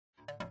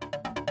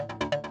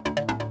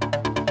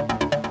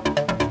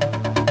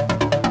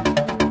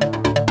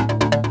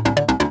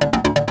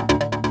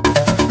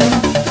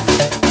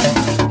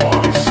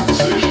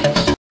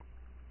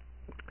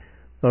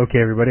Okay,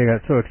 everybody, I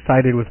got so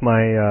excited with my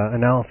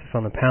analysis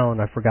on the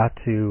pound, I forgot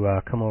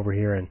to come over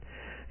here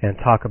and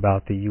talk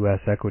about the U.S.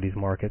 equities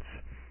markets.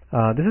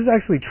 This is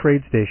actually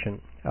TradeStation.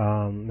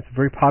 It's a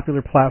very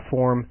popular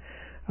platform.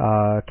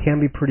 Can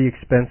be pretty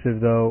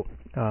expensive, though.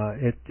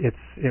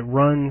 It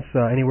runs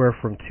anywhere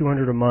from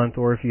 $200 a month,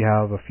 or if you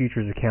have a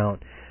futures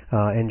account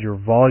and your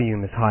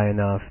volume is high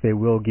enough, they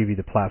will give you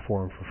the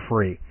platform for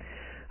free.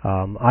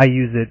 I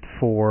use it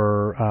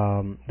for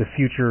the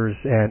futures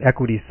and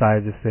equity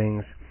sides of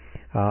things.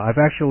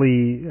 I've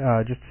actually,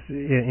 just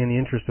in the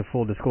interest of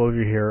full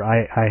disclosure here,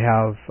 I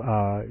have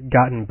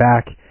gotten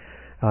back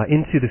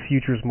into the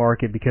futures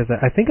market because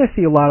I think I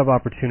see a lot of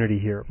opportunity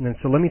here. And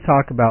so let me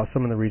talk about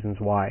some of the reasons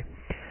why.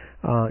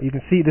 You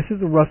can see this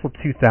is the Russell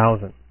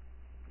 2000.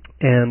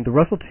 And the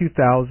Russell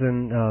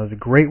 2000 is a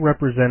great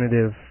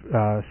representative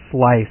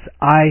slice,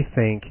 I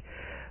think,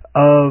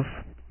 of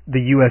the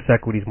U.S.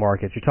 equities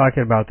markets. You're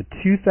talking about the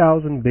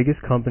 2,000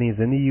 biggest companies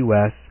in the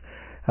U.S.,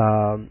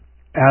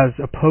 as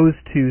opposed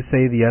to,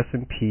 say, the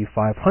S&P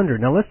 500.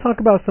 Now let's talk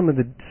about some of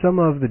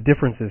the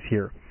differences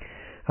here.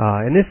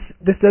 And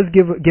this does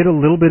get a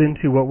little bit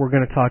into what we're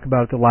going to talk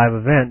about at the live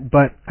event,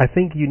 but I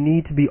think you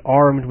need to be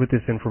armed with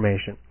this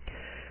information.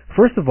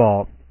 First of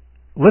all,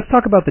 let's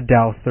talk about the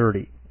Dow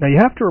 30. Now you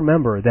have to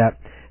remember that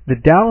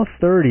the Dow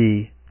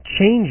 30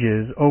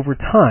 changes over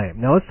time.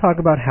 Now let's talk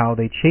about how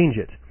they change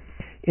it.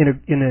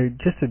 In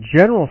just a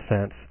general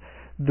sense,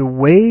 the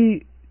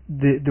way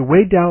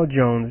Dow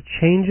Jones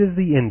changes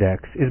the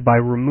index is by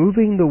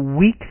removing the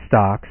weak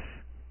stocks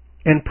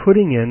and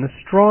putting in the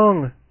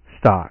strong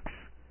stocks.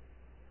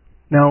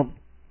 Now,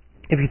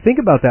 if you think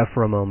about that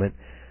for a moment,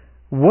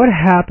 what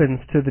happens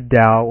to the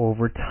Dow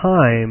over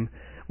time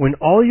when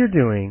all you're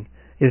doing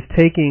is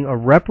taking a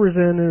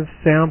representative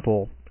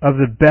sample of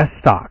the best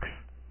stocks?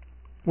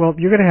 Well,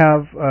 you're going to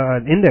have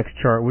an index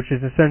chart which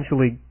is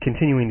essentially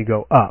continuing to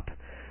go up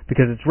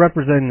because it's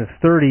representing the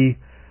 30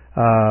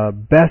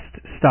 best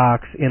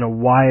stocks in a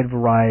wide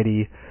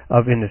variety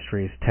of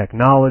industries: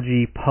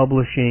 technology,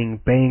 publishing,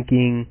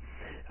 banking,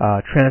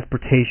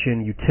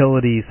 transportation,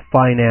 utilities,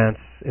 finance,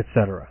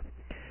 etc.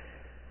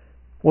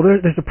 Well,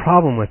 there's a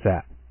problem with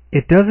that.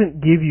 It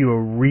doesn't give you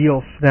a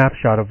real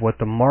snapshot of what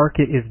the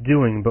market is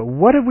doing, but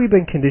what have we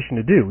been conditioned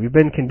to do? We've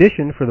been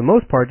conditioned, for the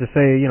most part, to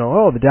say,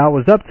 oh, the Dow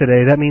was up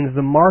today, that means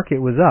the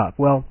market was up.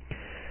 Well,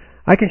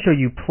 I can show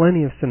you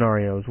plenty of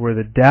scenarios where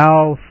the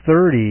Dow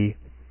 30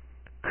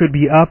 could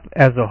be up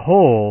as a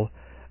whole,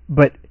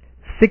 but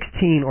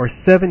 16 or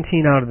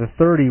 17 out of the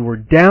 30 were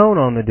down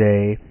on the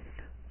day,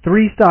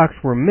 3 stocks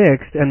were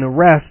mixed, and the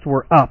rest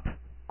were up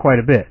quite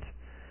a bit.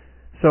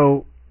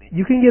 So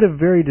you can get a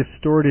very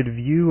distorted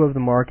view of the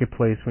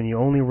marketplace when you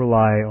only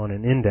rely on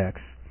an index.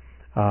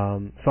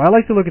 So I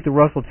like to look at the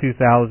Russell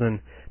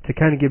 2000 to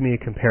kind of give me a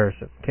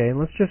comparison. Okay, and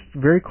let's just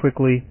very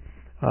quickly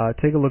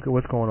take a look at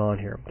what's going on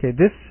here. Okay,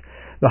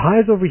 the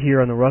highs over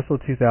here on the Russell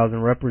 2000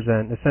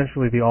 represent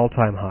essentially the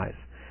all-time highs.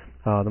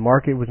 The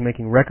market was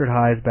making record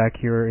highs back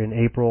here in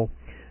April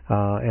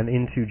and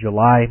into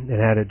July. It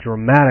had a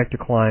dramatic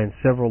decline,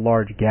 several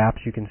large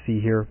gaps you can see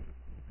here,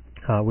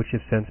 which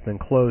have since been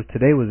closed.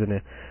 Today was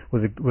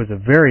a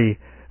very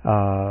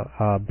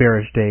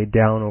bearish day,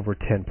 down over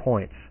 10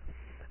 points.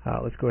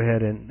 Let's go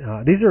ahead and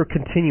these are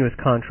continuous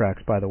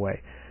contracts, by the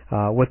way.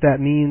 What that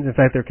means, in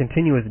fact, they're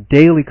continuous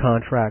daily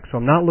contracts. So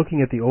I'm not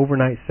looking at the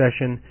overnight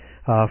session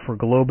for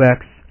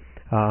Globex.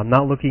 I'm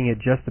not looking at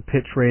just the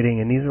pit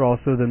trading, and these are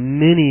also the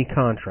mini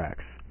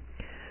contracts.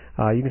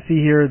 You can see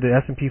here the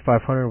S&P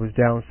 500 was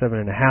down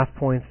 7.5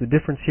 points. The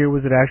difference here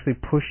was it actually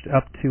pushed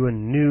up to a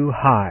new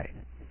high.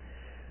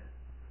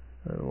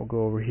 We'll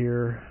go over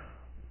here,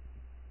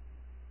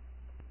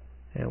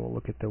 and we'll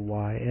look at the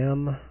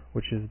YM,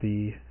 which is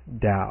the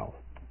Dow.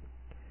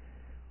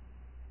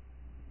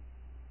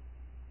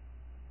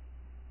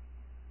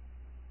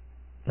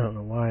 I don't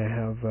know why I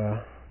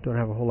don't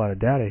have a whole lot of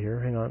data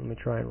here. Hang on, let me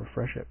try and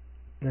refresh it.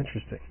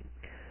 Interesting.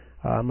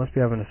 I must be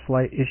having a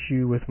slight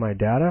issue with my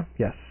data.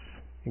 Yes,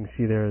 you can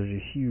see there's a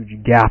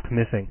huge gap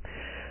missing.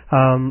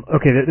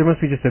 Okay, there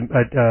must be just some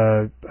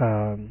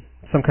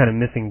kind of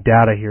missing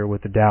data here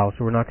with the Dow,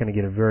 so we're not going to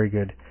get a very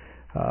good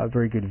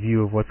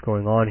view of what's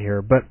going on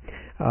here. But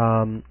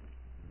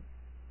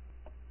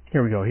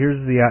here we go. Here's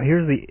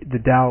the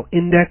Dow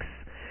index,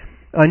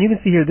 and you can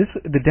see here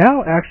the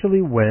Dow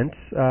actually went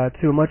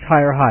to a much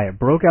higher high. It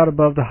broke out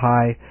above the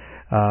high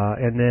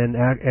and then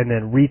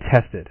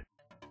retested.